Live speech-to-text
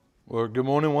Well, good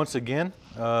morning once again.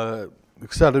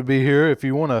 Excited to be here. If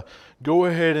you want to go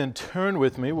ahead and turn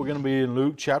with me, we're going to be in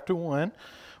Luke chapter 1.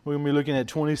 We're going to be looking at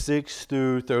 26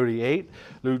 through 38.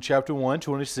 Luke chapter 1,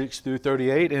 26 through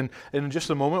 38. And in just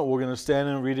a moment, we're going to stand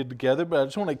and read it together. But I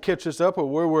just want to catch us up with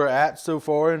where we're at so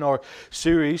far in our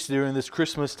series during this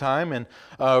Christmas time. And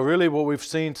really what we've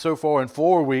seen so far in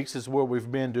 4 weeks is what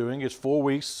we've been doing. It's 4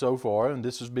 weeks so far, and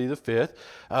this will be the fifth.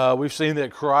 We've seen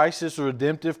that Christ's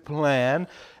redemptive plan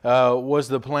was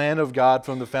the plan of God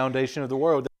from the foundation of the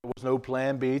world. There was no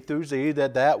plan B through Z,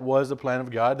 that was the plan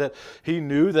of God, that He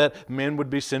knew that men would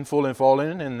be sinful and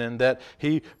fallen, and then that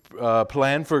He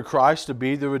planned for Christ to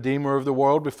be the Redeemer of the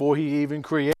world before He even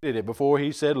created it. Before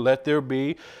He said, let there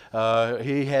be,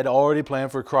 He had already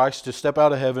planned for Christ to step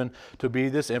out of heaven to be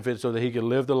this infant so that He could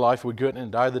live the life we couldn't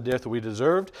and die the death we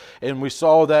deserved. And we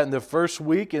saw that in the first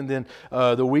week, and then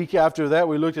the week after that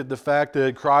we looked at the fact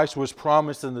that Christ was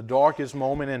promised in the darkest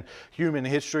moment in human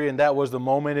history, and that was the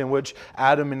moment in which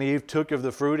Adam and Eve took of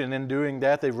the fruit, and in doing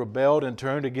that they rebelled and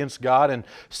turned against God and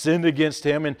sinned against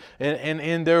Him, and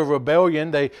in their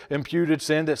rebellion they imputed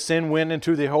sin, that sin went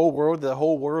into the whole world. The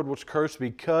whole world was cursed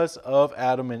because of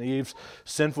Adam and Eve's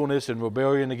sinfulness and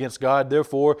rebellion against God.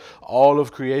 Therefore all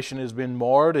of creation has been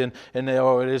marred, and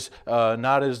it is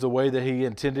not as the way that He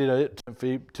intended it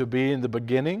to be in the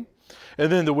beginning.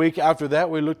 And then the week after that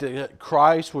we looked at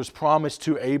Christ was promised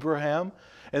to Abraham,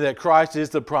 and that Christ is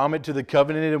the promise to the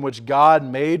covenant in which God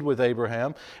made with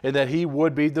Abraham, and that He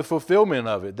would be the fulfillment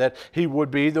of it, that He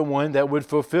would be the one that would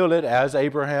fulfill it as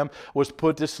Abraham was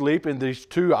put to sleep and these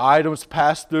two items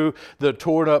passed through the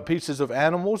torn up pieces of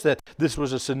animals, that this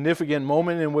was a significant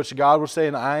moment in which God was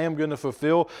saying, I am going to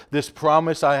fulfill this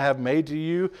promise I have made to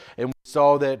you. And we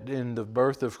saw that in the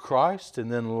birth of Christ.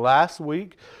 And then last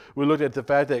week we looked at the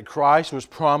fact that Christ was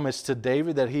promised to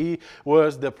David, that He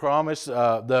was the promise,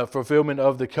 the fulfillment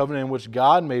of the covenant in which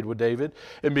God made with David.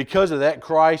 And because of that,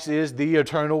 Christ is the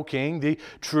eternal King, the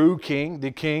true King,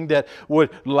 the King that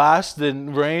would last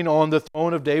and reign on the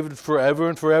throne of David forever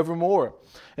and forevermore.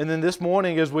 And then this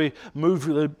morning, as we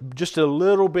move just a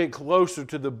little bit closer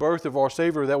to the birth of our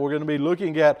Savior that we're going to be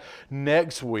looking at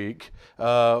next week,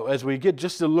 as we get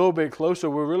just a little bit closer,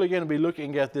 we're really going to be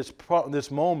looking at this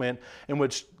moment in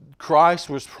which Christ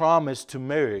was promised to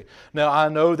Mary. Now, I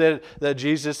know that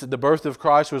Jesus, the birth of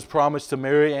Christ, was promised to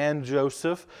Mary and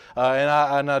Joseph, and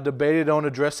I debated on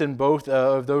addressing both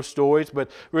of those stories, but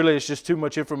really it's just too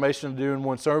much information to do in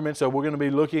one sermon, so we're going to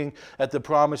be looking at the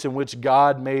promise in which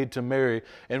God made to Mary.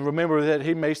 And remember that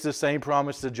He makes the same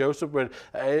promise to Joseph, but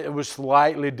it was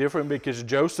slightly different because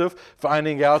Joseph,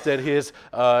 finding out that his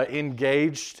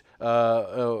engaged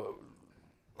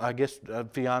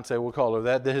fiance, we'll call her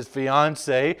that his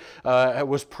fiance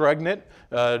was pregnant,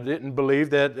 didn't believe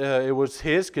that it was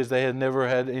his because they had never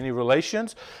had any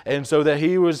relations, and so that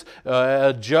he was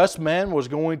a just man, was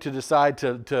going to decide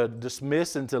to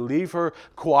dismiss and to leave her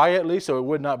quietly so it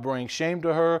would not bring shame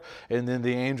to her. And then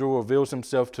the angel reveals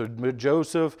himself to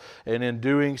Joseph, and in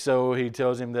doing so he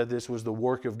tells him that this was the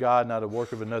work of God, not a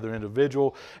work of another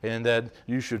individual, and that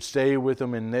you should stay with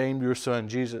him and name your son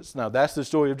Jesus. Now that's the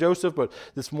story of Joseph, but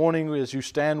this morning as you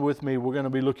stand with me, we're going to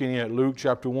be looking at Luke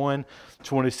chapter 1,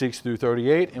 26 through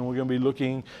 38, and we're going to be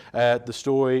looking at the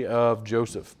story of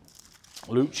Joseph.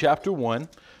 Luke chapter 1,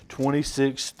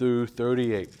 26 through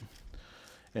 38.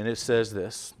 And it says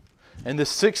this: In the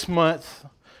 6th month,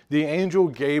 the angel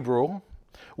Gabriel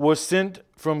was sent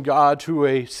from God to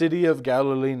a city of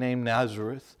Galilee named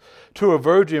Nazareth, to a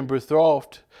virgin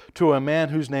betrothed to a man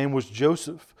whose name was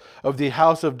Joseph, of the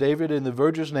house of David, and the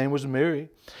virgin's name was Mary.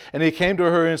 And he came to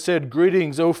her and said,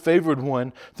 Greetings, O favored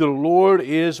one, the Lord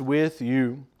is with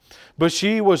you. But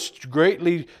she was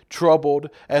greatly troubled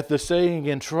at the saying,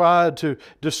 and tried to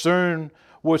discern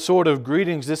what sort of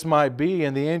greetings this might be.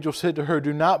 And the angel said to her,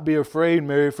 Do not be afraid,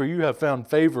 Mary, for you have found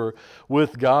favor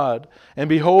with God. And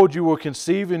behold, you will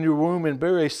conceive in your womb and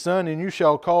bear a son, and you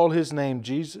shall call his name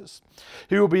Jesus.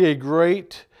 He will be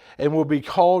great and will be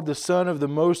called the Son of the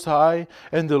Most High,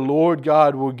 and the Lord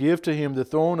God will give to him the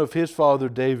throne of his father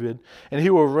David, and he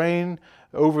will reign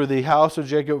over the house of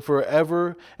Jacob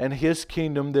forever, and his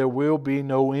kingdom there will be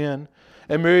no end.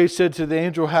 And Mary said to the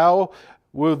angel, How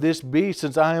will this be,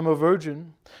 since I am a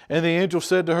virgin? And the angel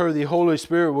said to her, The Holy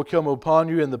Spirit will come upon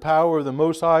you, and the power of the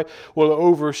Most High will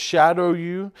overshadow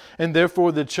you, and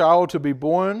therefore the child to be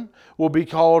born will be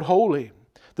called Holy,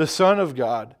 the Son of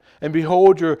God. And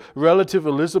behold, your relative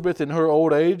Elizabeth in her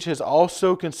old age has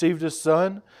also conceived a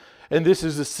son, and this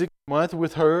is the 6th month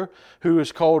with her who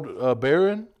is called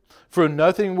barren. For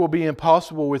nothing will be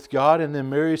impossible with God. And then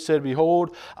Mary said,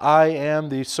 Behold, I am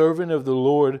the servant of the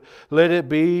Lord. Let it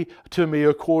be to me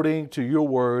according to your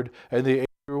word. And the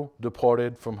angel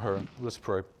departed from her. Let's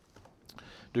pray.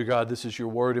 Dear God, this is your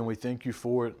word, and we thank you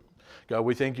for it. God,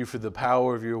 we thank you for the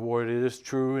power of your word. It is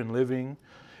true and living.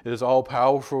 It is all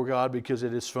powerful, God, because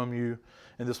it is from you.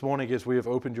 And this morning, as we have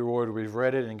opened your word, we've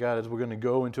read it, and God, as we're going to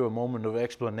go into a moment of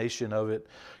explanation of it,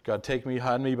 God, take me,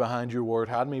 hide me behind your word,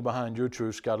 hide me behind your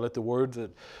truths. God, let the words that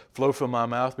flow from my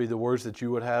mouth be the words that you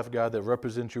would have, God, that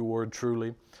represent your word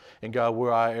truly. And God,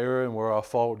 where I err and where I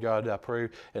fault, God, I pray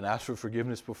and ask for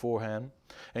forgiveness beforehand.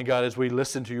 And God, as we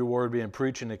listen to your word being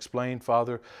preached and explained,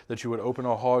 Father, that you would open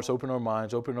our hearts, open our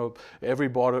minds, open up every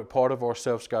part of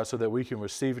ourselves, God, so that we can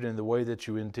receive it in the way that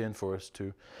you intend for us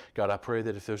to. God, I pray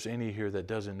that if there's any here that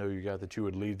doesn't know you, God, that you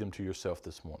would lead them to yourself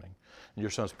this morning. In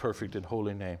your Son's perfect and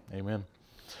holy name, amen.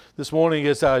 This morning,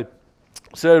 as I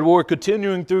said, we're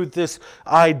continuing through this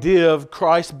idea of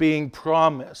Christ being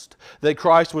promised, that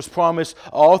Christ was promised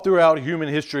all throughout human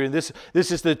history. And this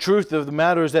is the truth of the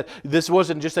matter, is that this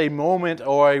wasn't just a moment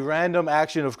or a random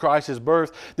action of Christ's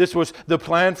birth. This was the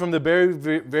plan from the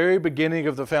very beginning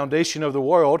of the foundation of the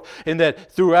world, in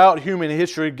that throughout human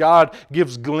history, God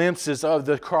gives glimpses of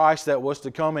the Christ that was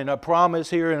to come, and a promise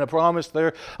here and a promise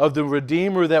there of the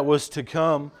Redeemer that was to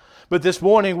come. But this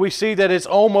morning we see that it's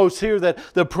almost here that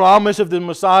the promise of the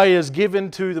Messiah is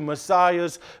given to the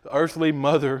Messiah's earthly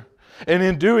mother. And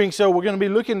in doing so, we're going to be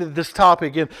looking at this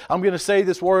topic, and I'm going to say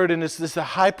this word, and it's this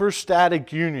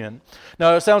hypostatic union.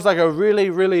 Now, it sounds like a really,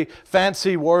 really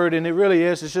fancy word, and it really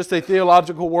is. It's just a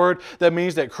theological word that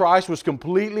means that Christ was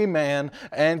completely man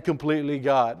and completely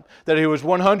God. That he was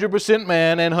 100%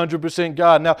 man and 100%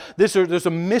 God. Now, there's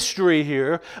a mystery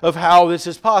here of how this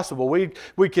is possible.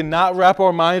 We cannot wrap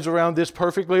our minds around this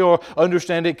perfectly or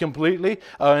understand it completely,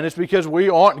 and it's because we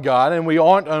aren't God, and we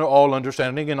aren't all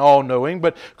understanding and all knowing,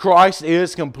 but Christ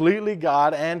is completely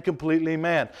God and completely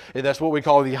man. And that's what we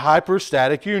call the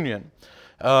hypostatic union.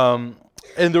 And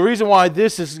the reason why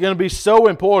this is going to be so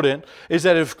important is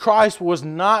that if Christ was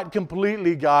not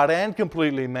completely God and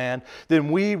completely man,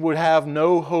 then we would have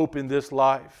no hope in this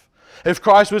life. If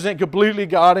Christ wasn't completely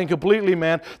God and completely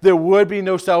man, there would be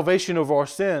no salvation of our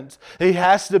sins. He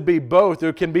has to be both.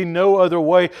 There can be no other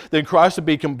way than Christ to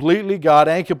be completely God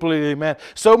and completely man.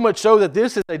 So much so that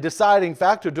this is a deciding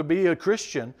factor to be a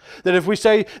Christian. That if we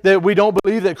say that we don't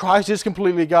believe that Christ is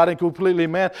completely God and completely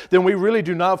man, then we really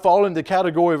do not fall in the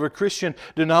category of a Christian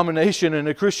denomination and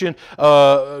a Christian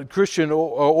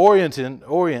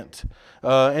orient.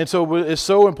 And so it's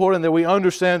so important that we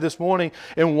understand this morning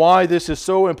and why this is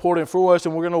so important for us.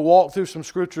 And we're going to walk through some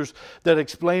scriptures that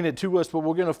explain it to us. But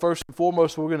we're going to first and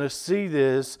foremost, we're going to see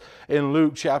this in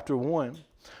Luke chapter 1.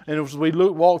 And as we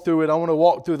walk through it, I want to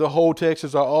walk through the whole text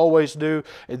as I always do.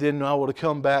 And then I want to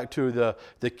come back to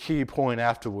the key point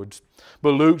afterwards.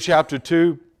 But Luke chapter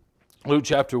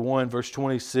 1, verse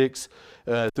 26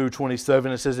 through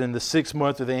 27, it says, In the 6th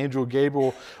month of the angel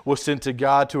Gabriel was sent to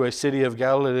God to a city of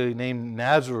Galilee named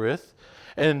Nazareth,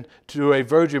 and to a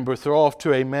virgin betrothed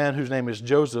to a man whose name is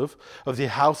Joseph, of the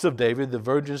house of David. The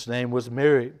virgin's name was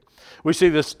Mary. We see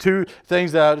this two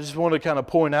things that I just want to kind of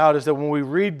point out, is that when we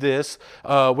read this,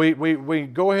 we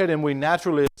go ahead and we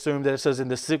naturally assume that it says in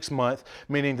the 6th month,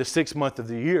 meaning the 6th month of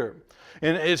the year.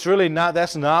 And it's really not,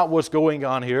 that's not what's going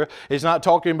on here. It's not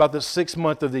talking about the 6th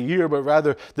month of the year, but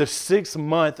rather the 6th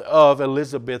month of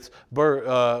Elizabeth's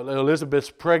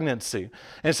pregnancy.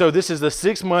 And so this is the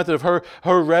 6th month of her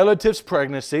relative's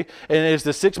pregnancy, and it's the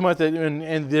 6th month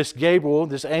and this Gabriel,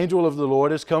 this angel of the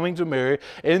Lord, is coming to Mary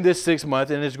in this 6th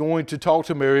month, and is going to talk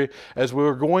to Mary, as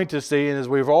we're going to see, and as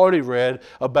we've already read,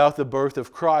 about the birth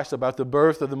of Christ, about the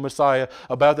birth of the Messiah,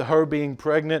 about her being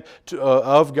pregnant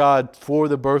of God for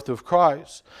the birth of Christ.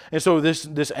 And so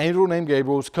this angel named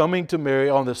Gabriel is coming to Mary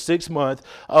on the 6th month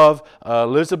of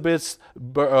Elizabeth's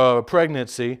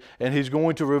pregnancy, and he's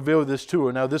going to reveal this to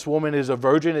her. Now, this woman is a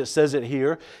virgin. It says it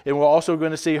here, and we're also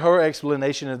going to see her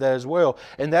explanation of that as well.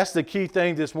 And that's the key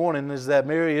thing this morning, is that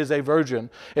Mary is a virgin,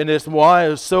 and it's why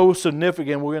it's so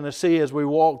significant. We're going to see as we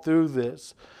walk through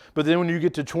this. But then when you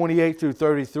get to 28 through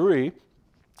 33,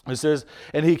 it says,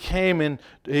 And he came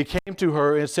to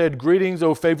her and said, Greetings,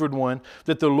 O favored one,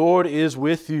 that the Lord is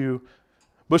with you.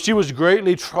 But she was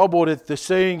greatly troubled at the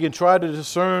saying, and tried to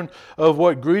discern of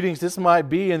what greetings this might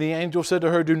be. And the angel said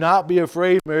to her, Do not be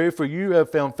afraid, Mary, for you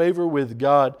have found favor with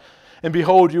God. And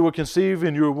behold, you will conceive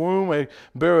in your womb and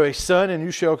bear a son, and you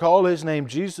shall call his name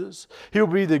Jesus. He will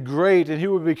be the great, and he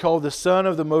will be called the Son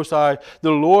of the Most High.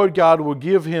 The Lord God will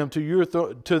give him to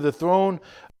the throne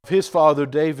his father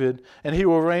David, and he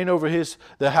will reign over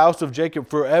the house of Jacob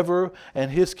forever,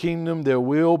 and his kingdom there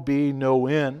will be no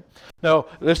end. Now,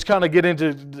 let's kind of get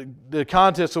into the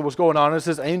context of what's going on. It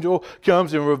says, angel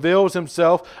comes and reveals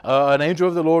himself, an angel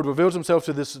of the Lord reveals himself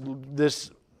to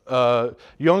this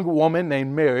young woman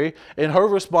named Mary, and her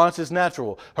response is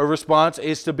natural. Her response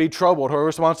is to be troubled. Her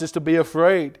response is to be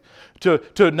afraid,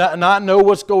 to not know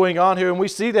what's going on here. And we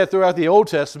see that throughout the Old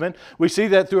Testament. We see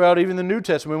that throughout even the New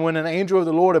Testament. When an angel of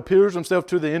the Lord appears himself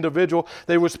to the individual,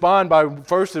 they respond by,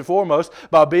 first and foremost,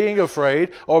 by being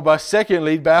afraid, or by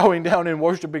secondly, bowing down and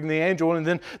worshiping the angel, and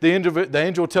then the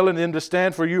angel telling them to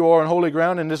stand, for you are on holy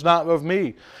ground, and it's not of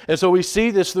me. And so we see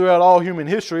this throughout all human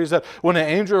history, is that when an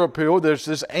angel appears,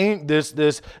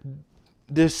 there's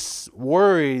this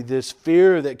worry, this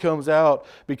fear that comes out,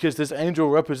 because this angel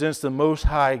represents the Most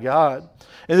High God.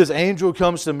 And this angel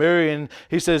comes to Mary and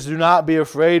he says, do not be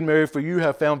afraid, Mary, for you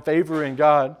have found favor in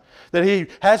God. That he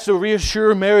has to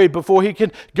reassure Mary before he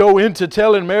can go into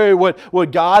telling Mary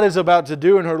what God is about to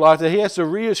do in her life. That he has to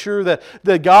reassure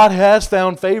that God has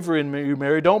found favor in you,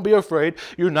 Mary. Don't be afraid.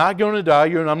 You're not going to die.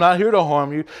 I'm not here to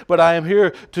harm you, but I am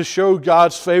here to show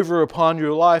God's favor upon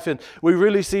your life. And we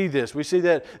really see this. We see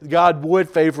that God would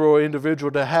favor an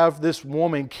individual to have this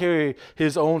woman carry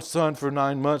his own son for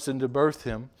 9 months and to birth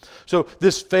him. So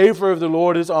this favor of the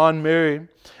Lord is on Mary.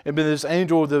 And by this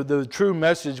angel, the true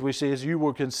message we see is, you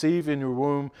will conceive in your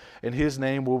womb, and his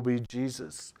name will be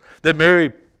Jesus. That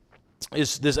Mary,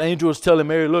 this angel is telling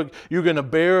Mary, look, you're going to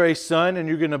bear a son, and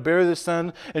you're going to bear this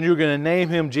son, and you're going to name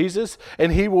him Jesus,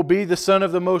 and he will be the Son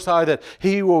of the Most High, that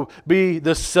he will be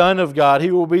the Son of God.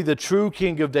 He will be the true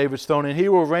King of David's throne, and he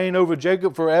will reign over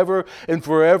Jacob forever and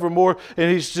forevermore.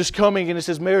 And he's just coming, and it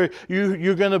says, Mary,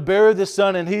 you're going to bear this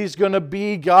son, and he's going to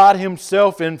be God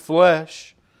himself in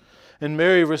flesh. And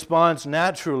Mary responds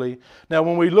naturally. Now,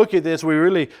 when we look at this, we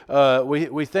really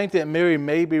we think that Mary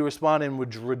may be responding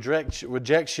with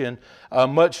rejection,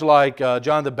 much like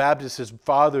John the Baptist, his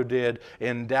father, did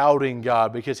in doubting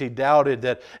God, because he doubted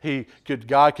that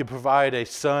God could provide a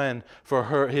son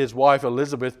for his wife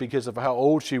Elizabeth because of how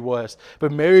old she was.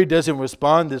 But Mary doesn't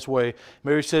respond this way.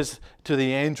 Mary says to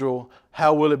the angel,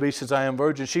 how will it be since I am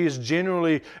virgin? She is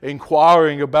genuinely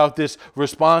inquiring about this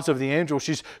response of the angel.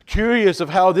 She's curious of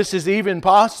how this is even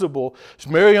possible.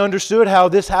 Mary understood how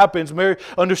this happens. Mary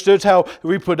understood how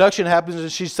reproduction happens. And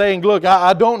she's saying, look,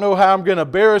 I don't know how I'm going to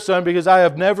bear a son, because I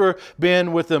have never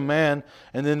been with a man.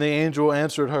 And then the angel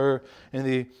answered her, and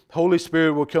the Holy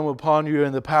Spirit will come upon you,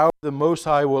 and the power of the Most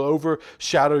High will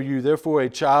overshadow you. Therefore a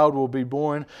child will be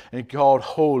born and called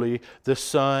Holy, the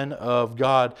Son of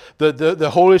God. The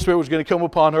Holy Spirit was going to come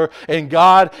upon her, and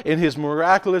God, in his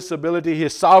miraculous ability,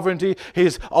 his sovereignty,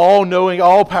 his all-knowing,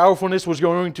 all-powerfulness, was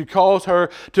going to cause her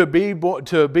to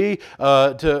be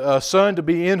a son to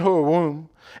be in her womb.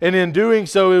 And in doing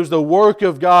so, it was the work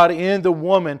of God in the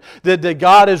woman, that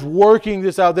God is working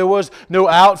this out. There was no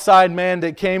outside man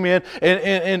that came in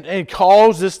and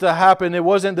caused this to happen. It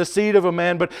wasn't the seed of a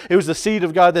man, but it was the seed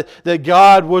of God, that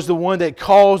God was the one that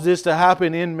caused this to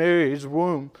happen in Mary's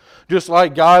womb. Just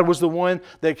like God was the one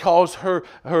that caused her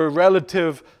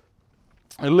relative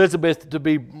Elizabeth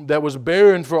that was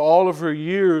barren for all of her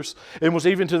years, and was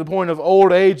even to the point of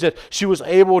old age that she was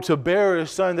able to bear a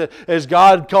son, that as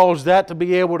God caused that to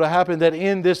be able to happen, that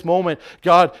in this moment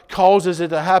God causes it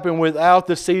to happen without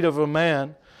the seed of a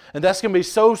man. And that's going to be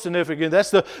so significant.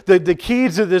 That's the key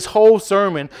to this whole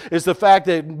sermon, is the fact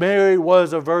that Mary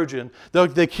was a virgin.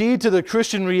 The key to the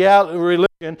Christian religion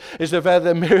is the fact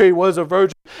that Mary was a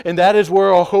virgin. And that is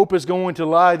where our hope is going to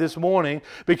lie this morning,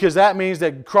 because that means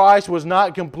that Christ was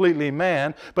not completely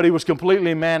man, but he was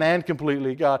completely man and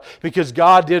completely God, because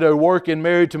God did a work in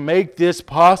Mary to make this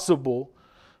possible.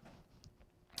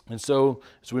 And so,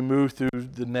 as we move through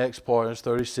the next part, it's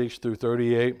 36 through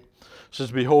 38. It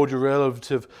says, behold, your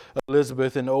relative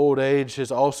Elizabeth in old age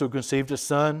has also conceived a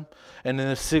son, and in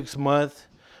the 6th month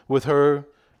with her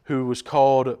who was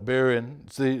called barren.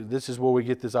 See, this is where we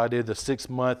get this idea, the 6th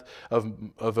month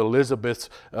of Elizabeth's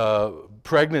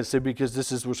pregnancy, because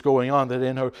this is what's going on, that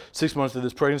in her 6 months of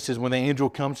this pregnancy is when the angel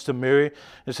comes to Mary.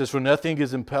 It says, for nothing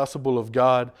is impossible of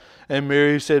God. And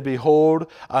Mary said,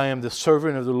 behold, I am the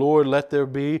servant of the Lord. Let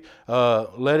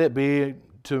it be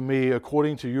to me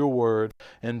according to your word.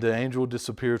 And the angel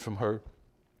disappeared from her.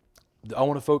 I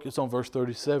want to focus on verse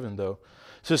 37 though.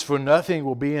 It says, for nothing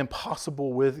will be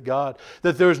impossible with God.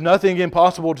 That there's nothing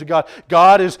impossible to God.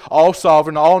 God is all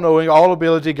sovereign, all knowing, all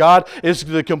ability. God is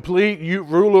the complete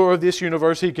ruler of this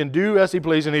universe. He can do as He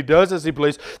pleases, and He does as He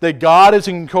pleases. That God is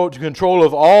in control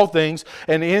of all things.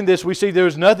 And in this we see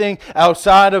there's nothing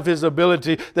outside of His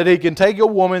ability. That He can take a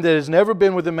woman that has never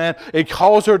been with a man and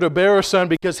cause her to bear a son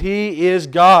because He is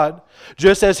God.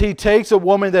 Just as He takes a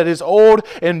woman that is old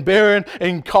and barren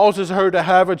and causes her to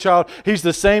have a child, He's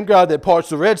the same God that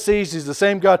parts the Red Seas. He's the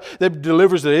same God that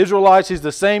delivers the Israelites. He's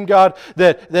the same God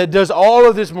that does all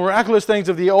of these miraculous things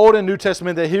of the Old and New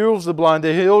Testament, that heals the blind,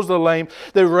 that heals the lame,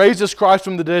 that raises Christ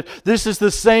from the dead. This is the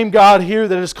same God here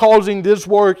that is causing this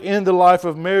work in the life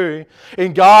of Mary.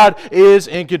 And God is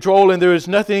in control, and there is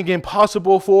nothing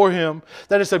impossible for Him.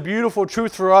 That is a beautiful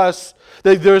truth for us,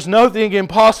 that there's nothing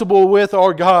impossible with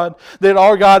our God, that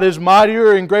our God is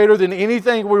mightier and greater than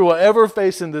anything we will ever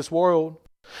face in this world.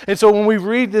 And so when we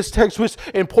read this text, it's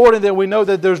important that we know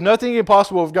that there's nothing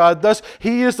impossible with God. Thus,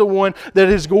 He is the one that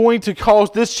is going to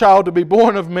cause this child to be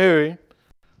born of Mary.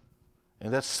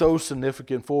 And that's so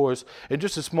significant for us. And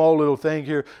just a small little thing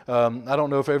here, I don't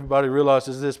know if everybody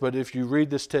realizes this, but if you read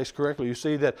this text correctly, you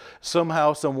see that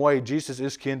somehow, some way, Jesus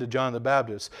is kin to John the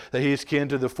Baptist, that He is kin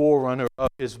to the forerunner of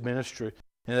His ministry.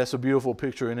 And that's a beautiful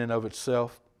picture in and of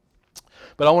itself.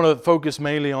 But I want to focus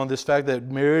mainly on this fact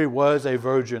that Mary was a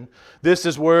virgin. This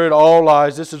is where it all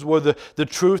lies. This is where the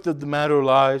truth of the matter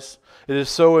lies. It is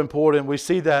so important. We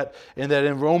see that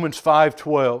in Romans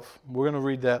 5:12. We're going to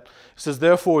read that. It says,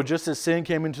 therefore, just as sin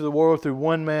came into the world through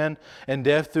one man, and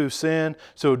death through sin,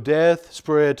 so death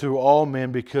spread to all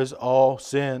men because all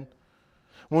sinned.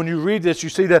 When you read this, you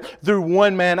see that through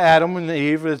one man, Adam and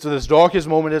Eve, it's this darkest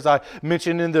moment, as I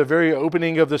mentioned in the very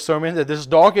opening of the sermon, that this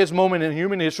darkest moment in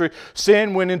human history,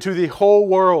 sin went into the whole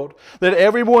world. That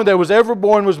everyone that was ever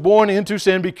born was born into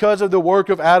sin because of the work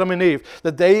of Adam and Eve.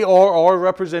 That they are our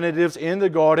representatives in the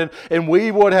garden, and we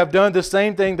would have done the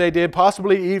same thing they did,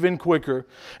 possibly even quicker.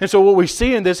 And so what we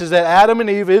see in this is that Adam and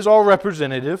Eve is our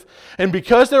representative, and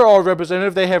because they're our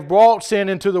representative, they have brought sin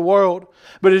into the world.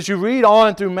 But as you read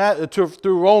on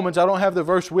through Romans, I don't have the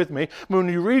verse with me, but when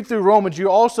you read through Romans, you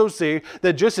also see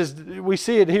that just as we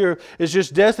see it here, is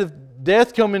just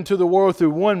death come into the world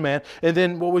through one man. And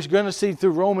then what we're going to see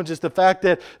through Romans is the fact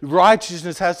that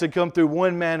righteousness has to come through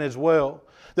one man as well.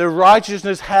 The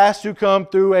righteousness has to come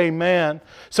through a man.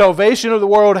 Salvation of the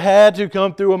world had to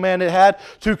come through a man. It had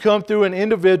to come through an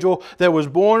individual that was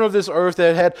born of this earth,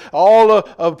 that had all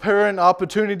apparent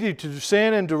opportunity to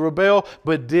sin and to rebel,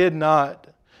 but did not.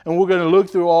 And we're going to look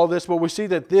through all this, but we see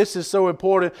that this is so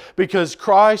important because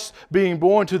Christ being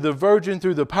born to the virgin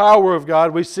through the power of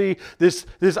God, we see this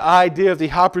idea of the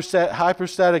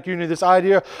hypostatic union, this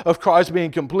idea of Christ being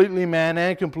completely man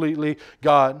and completely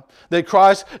God. That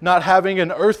Christ not having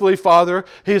an earthly father,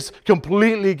 He is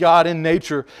completely God in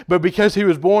nature, but because He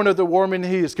was born of the woman,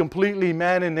 He is completely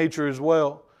man in nature as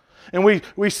well. And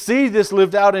we see this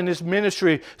lived out in His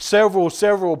ministry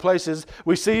several places.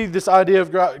 We see this idea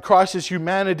of Christ's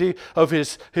humanity, of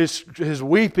His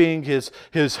weeping, His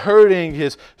hurting,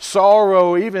 His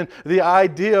sorrow, even the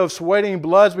idea of sweating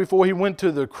bloods before He went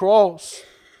to the cross.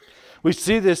 We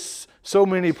see this so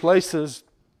many places.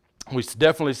 We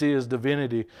definitely see His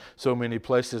divinity so many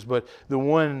places, but the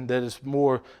one that is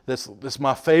that's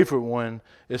my favorite one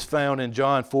is found in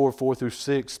John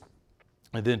 4:4-6.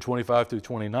 And then 25 through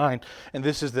 29. And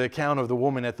this is the account of the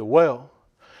woman at the well.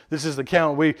 This is the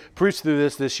account, we preached through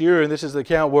this year, and this is the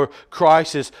account where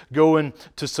Christ is going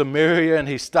to Samaria and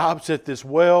He stops at this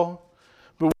well.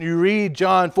 But when you read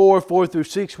John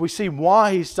 4:4-6, we see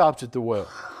why He stops at the well.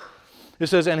 It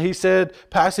says, and He said,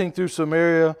 passing through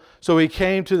Samaria, so He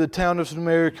came to the town of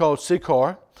Samaria called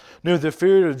Sychar, near the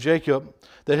field of Jacob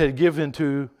that had given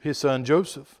to his son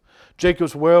Joseph.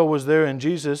 Jacob's well was there, and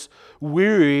Jesus,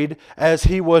 wearied as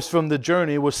He was from the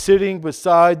journey, was sitting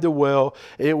beside the well.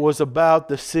 It was about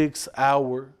the 6th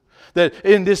hour. That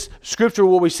in this scripture,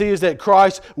 what we see is that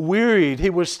Christ wearied.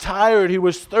 He was tired. He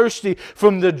was thirsty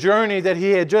from the journey that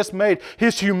He had just made.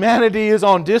 His humanity is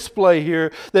on display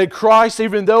here. That Christ,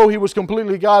 even though He was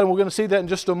completely God, and we're going to see that in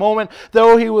just a moment,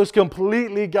 though He was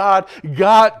completely God,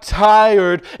 got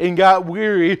tired and got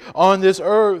weary on this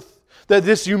earth. That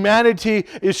this humanity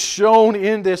is shown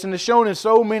in this, and it's shown in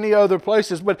so many other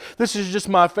places, but this is just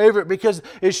my favorite because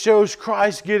it shows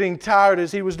Christ getting tired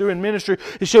as He was doing ministry.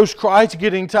 It shows Christ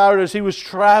getting tired as He was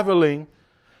traveling.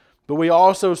 But we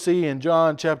also see in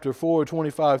John chapter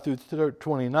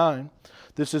 4:25-29,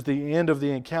 this is the end of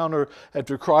the encounter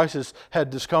after Christ has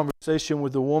had this conversation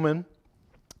with the woman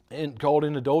caught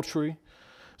in adultery. It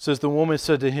says, the woman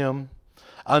said to Him,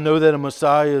 I know that a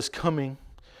Messiah is coming,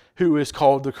 who is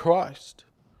called the Christ.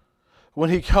 When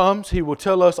he comes, he will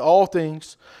tell us all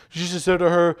things. Jesus said to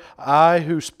her, I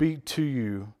who speak to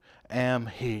you am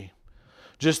he.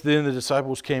 Just then the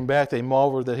disciples came back. They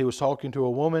marveled that he was talking to a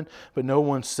woman, but no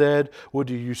one said, what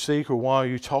do you seek, or why are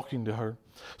you talking to her?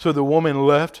 So the woman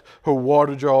left her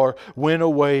water jar, went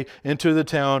away into the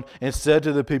town, and said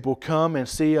to the people, come and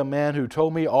see a man who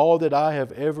told me all that I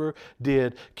have ever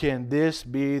did. Can this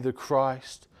be the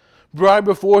Christ? Right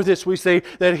before this, we see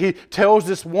that he tells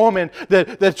this woman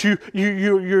that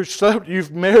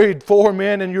you've married 4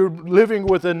 men and you're living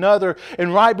with another.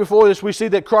 And right before this, we see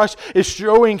that Christ is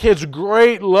showing his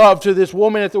great love to this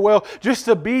woman at the well, just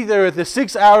to be there at the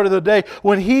 6th hour of the day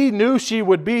when he knew she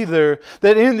would be there.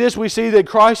 That in this, we see that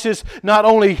Christ is not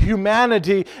only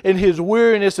humanity in his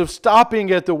weariness of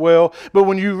stopping at the well, but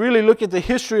when you really look at the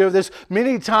history of this,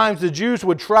 many times the Jews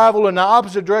would travel in the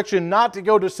opposite direction, not to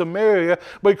go to Samaria,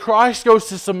 but Christ goes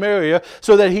to Samaria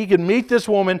so that he can meet this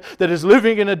woman that is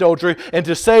living in adultery and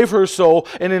to save her soul.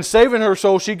 And in saving her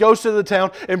soul, she goes to the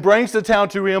town and brings the town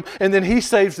to him, and then he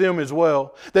saves them as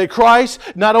well. That Christ,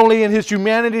 not only in his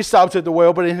humanity stops at the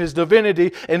well, but in his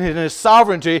divinity and in his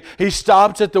sovereignty, he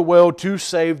stops at the well to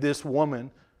save this woman.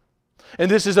 And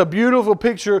this is a beautiful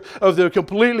picture of the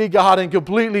completely God and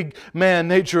completely man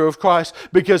nature of Christ,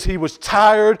 because he was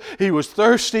tired, he was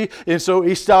thirsty, and so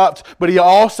he stopped. But he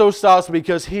also stops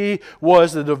because he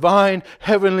was the divine,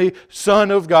 heavenly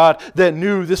Son of God that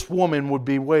knew this woman would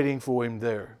be waiting for him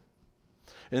there.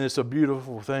 And it's a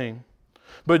beautiful thing.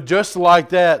 But just like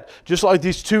that, just like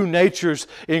these two natures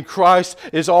in Christ,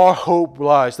 is our hope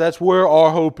lies. That's where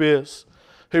our hope is.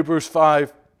 Hebrews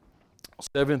 5,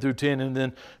 7 through 10, and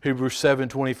then Hebrews 7,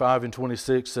 25 and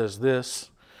 26 says this.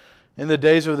 In the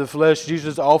days of the flesh,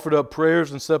 Jesus offered up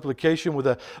prayers and supplication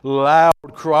with loud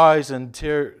cries and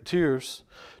tears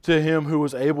to him who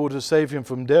was able to save him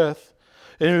from death,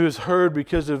 and who was heard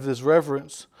because of his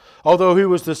reverence. Although he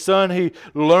was the Son, he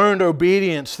learned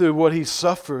obedience through what he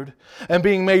suffered. And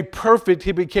being made perfect,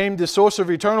 he became the source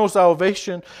of eternal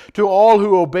salvation to all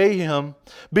who obey him,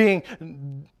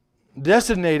 being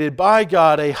designated by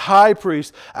God a high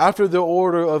priest after the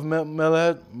order of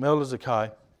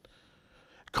Melchizedek.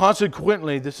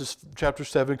 Consequently, this is chapter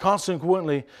 7,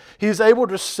 consequently, he is able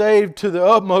to save to the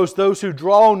utmost those who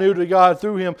draw near to God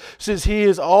through him, since he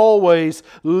is always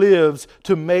lives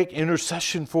to make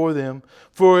intercession for them.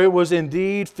 For it was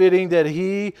indeed fitting that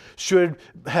he should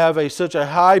have such a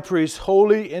high priest,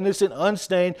 holy, innocent,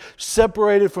 unstained,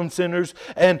 separated from sinners,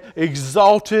 and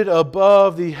exalted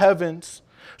above the heavens.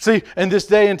 See, in this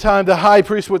day and time, the high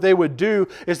priest, what they would do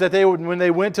is that when they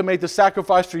went to make the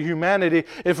sacrifice for humanity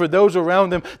and for those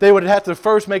around them, they would have to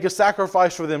first make a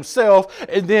sacrifice for themselves,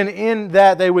 and then in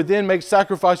that they would then make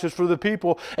sacrifices for the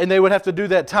people, and they would have to do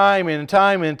that time and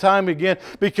time and time again,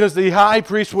 because the high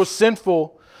priest was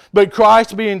sinful. But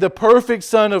Christ being the perfect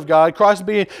Son of God, Christ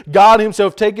being God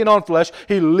himself taking on flesh,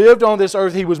 he lived on this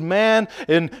earth. He was man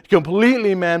and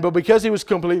completely man, but because he was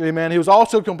completely man, he was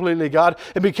also completely God.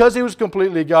 And because he was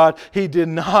completely God, he did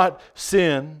not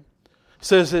sin. It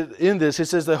says that in this, it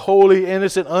says the holy,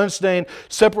 innocent, unstained,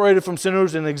 separated from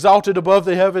sinners and exalted above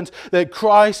the heavens, that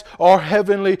Christ,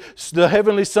 the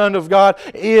heavenly Son of God,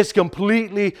 is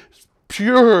completely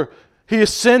pure. He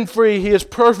is sin-free. He is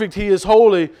perfect. He is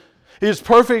holy. He is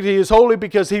perfect, he is holy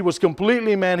because he was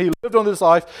completely man. He lived on this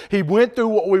life. He went through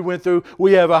what we went through.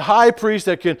 We have a high priest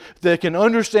that can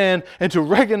understand and to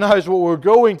recognize what we're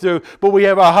going through. But we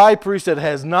have a high priest that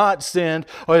has not sinned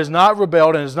or has not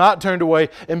rebelled and has not turned away.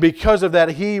 And because of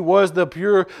that, he was the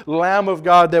pure Lamb of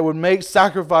God that would make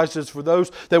sacrifices for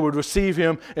those that would receive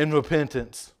him in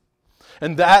repentance.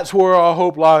 And that's where our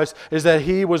hope lies, is that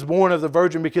he was born of the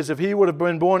Virgin, because if he would have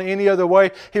been born any other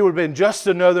way, he would have been just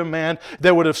another man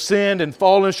that would have sinned and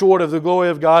fallen short of the glory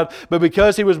of God. But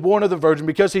because he was born of the Virgin,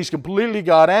 because he's completely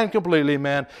God and completely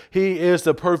man, he is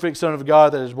the perfect Son of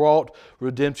God that has brought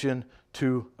redemption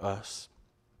to us,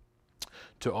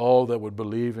 to all that would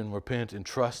believe and repent and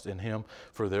trust in him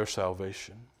for their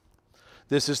salvation.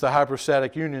 This is the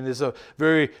hypostatic union. It's a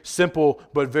very simple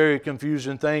but very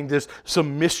confusing thing. There's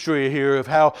some mystery here of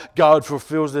how God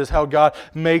fulfills this, how God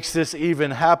makes this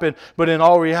even happen. But in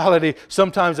all reality,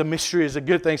 sometimes a mystery is a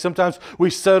good thing. Sometimes we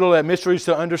settle at mysteries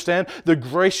to understand the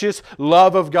gracious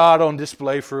love of God on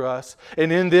display for us.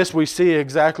 And in this we see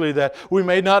exactly that. We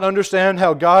may not understand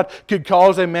how God could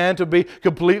cause a man to be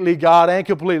completely God and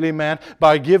completely man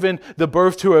by giving the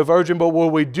birth to a virgin. But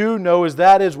what we do know is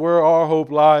that is where our hope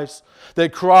lies.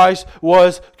 That Christ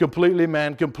was completely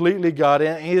man, completely God,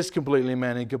 and is completely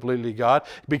man and completely God,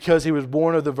 because he was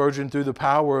born of the Virgin through the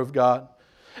power of God.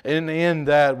 And in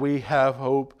that we have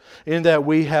hope, in that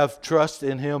we have trust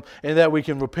in him, in that we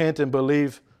can repent and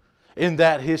believe. in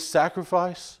that His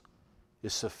sacrifice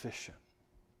is sufficient.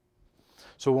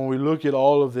 So when we look at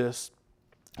all of this,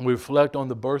 we reflect on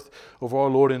the birth of our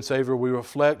Lord and Savior. We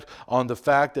reflect on the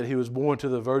fact that He was born to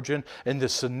the Virgin and the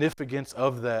significance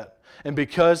of that. And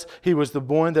because He was the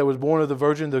born that was born of the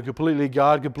Virgin, the completely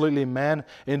God, completely man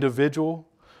individual,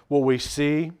 what we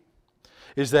see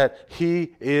is that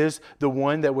He is the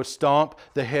one that would stomp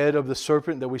the head of the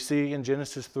serpent that we see in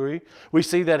Genesis 3. We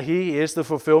see that He is the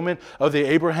fulfillment of the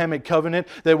Abrahamic covenant,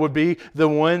 that would be the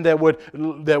one that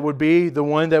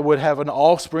would have an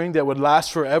offspring that would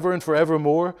last forever and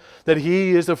forevermore. That He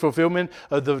is the fulfillment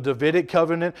of the Davidic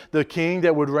covenant, the king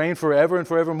that would reign forever and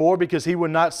forevermore, because He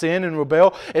would not sin and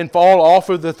rebel and fall off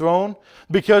of the throne.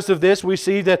 Because of this, we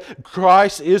see that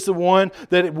Christ is the one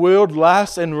that will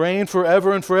last and reign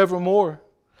forever and forevermore.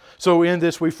 So in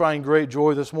this we find great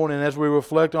joy this morning as we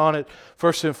reflect on it,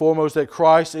 first and foremost, that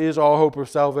Christ is our hope of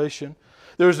salvation.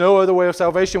 There is no other way of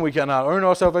salvation. We cannot earn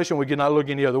our salvation. We cannot look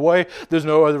any other way. There's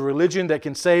no other religion that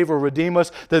can save or redeem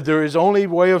us. That there is only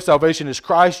way of salvation is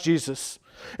Christ Jesus.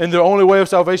 And the only way of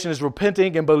salvation is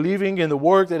repenting and believing in the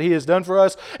work that He has done for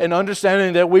us and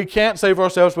understanding that we can't save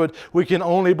ourselves, but we can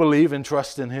only believe and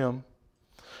trust in Him.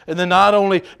 And then not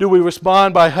only do we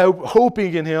respond by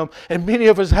hoping in Him, and many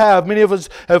of us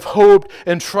have hoped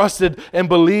and trusted and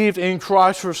believed in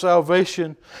Christ for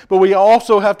salvation. But we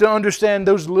also have to understand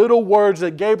those little words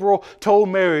that Gabriel told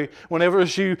Mary whenever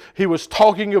he was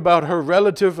talking about her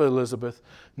relative Elizabeth.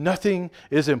 Nothing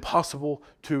is impossible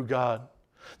to God.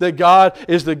 That God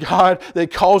is the God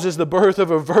that causes the birth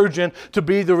of a virgin to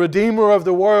be the Redeemer of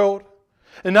the world.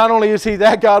 And not only is He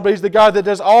that God, but He's the God that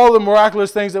does all the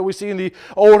miraculous things that we see in the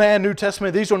Old and New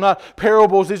Testament. These are not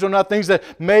parables. These are not things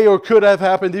that may or could have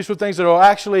happened. These are things that are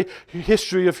actually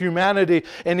history of humanity.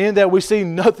 And in that we see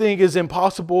nothing is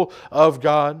impossible of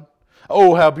God.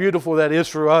 Oh, how beautiful that is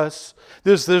for us.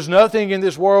 There's nothing in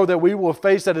this world that we will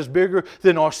face that is bigger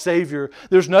than our Savior.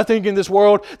 There's nothing in this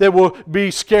world that will be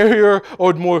scarier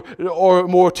or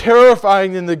more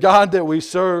terrifying than the God that we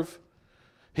serve.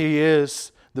 He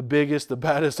is the biggest, the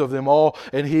baddest of them all,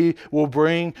 and He will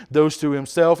bring those to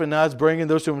Himself. And as bringing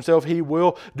those to Himself, He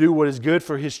will do what is good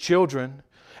for His children.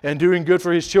 And doing good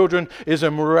for His children is a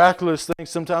miraculous thing.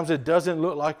 Sometimes it doesn't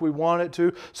look like we want it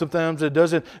to. Sometimes it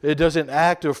doesn't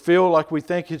act or feel like we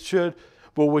think it should.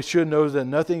 But we should know that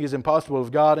nothing is impossible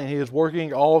of God, and He is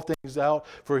working all things out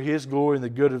for His glory and the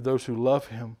good of those who love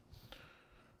Him.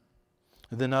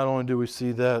 And then not only do we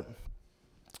see that,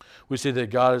 we see that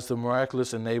God is the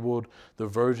miraculous enabled the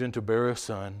virgin to bear a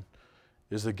son,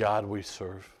 is the God we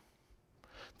serve.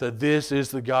 That this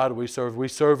is the God we serve. We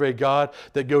serve a God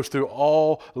that goes through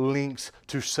all lengths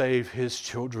to save His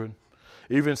children.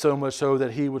 Even so much so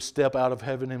that He would step out of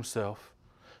heaven Himself,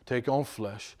 take on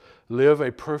flesh, live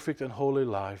a perfect and holy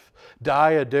life,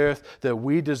 die a death that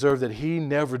we deserve, that He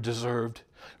never deserved,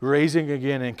 raising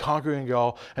again and conquering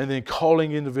all, and then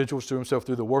calling individuals to Himself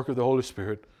through the work of the Holy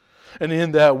Spirit. And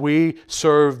in that we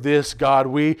serve this God.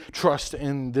 We trust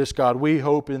in this God. We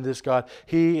hope in this God.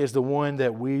 He is the one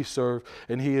that we serve.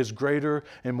 And He is greater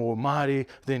and more mighty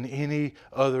than any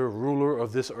other ruler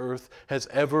of this earth has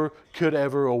ever, could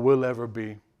ever, or will ever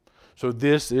be. So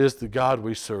this is the God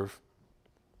we serve.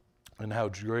 And how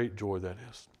great joy that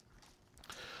is.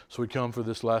 So we come for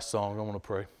this last song. I want to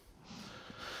pray.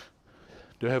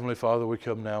 Dear Heavenly Father, we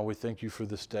come now. We thank You for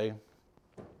this day.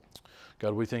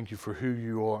 God, we thank You for who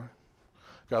You are.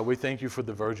 God, we thank You for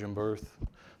the virgin birth.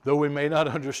 Though we may not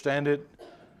understand it,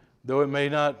 though it may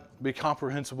not be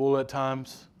comprehensible at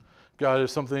times, God,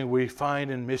 it's something we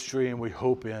find in mystery and we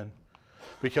hope in.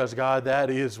 Because, God, that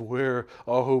is where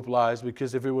our hope lies.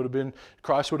 Because if it would have been,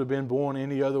 Christ would have been born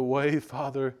any other way,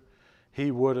 Father, He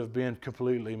would have been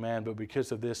completely man. But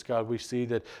because of this, God, we see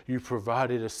that You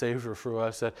provided a Savior for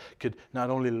us that could not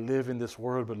only live in this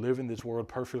world, but live in this world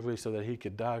perfectly so that He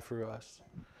could die for us.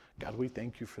 God, we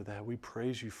thank You for that. We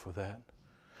praise You for that.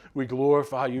 We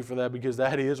glorify You for that, because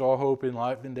that is our hope in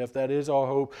life and death. That is our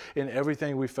hope in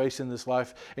everything we face in this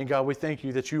life. And God, we thank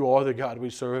You that You are the God we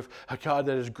serve, a God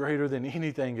that is greater than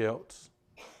anything else.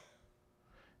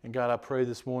 And God, I pray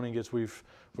this morning as we've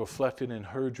reflected and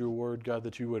heard Your word, God,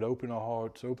 that You would open our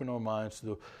hearts, open our minds to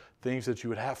the things that You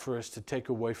would have for us to take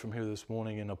away from here this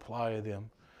morning and apply them.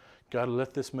 God,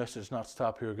 let this message not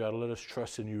stop here. God, let us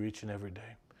trust in You each and every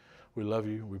day. We love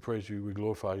You, we praise You, we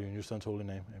glorify You in Your Son's holy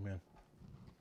name. Amen.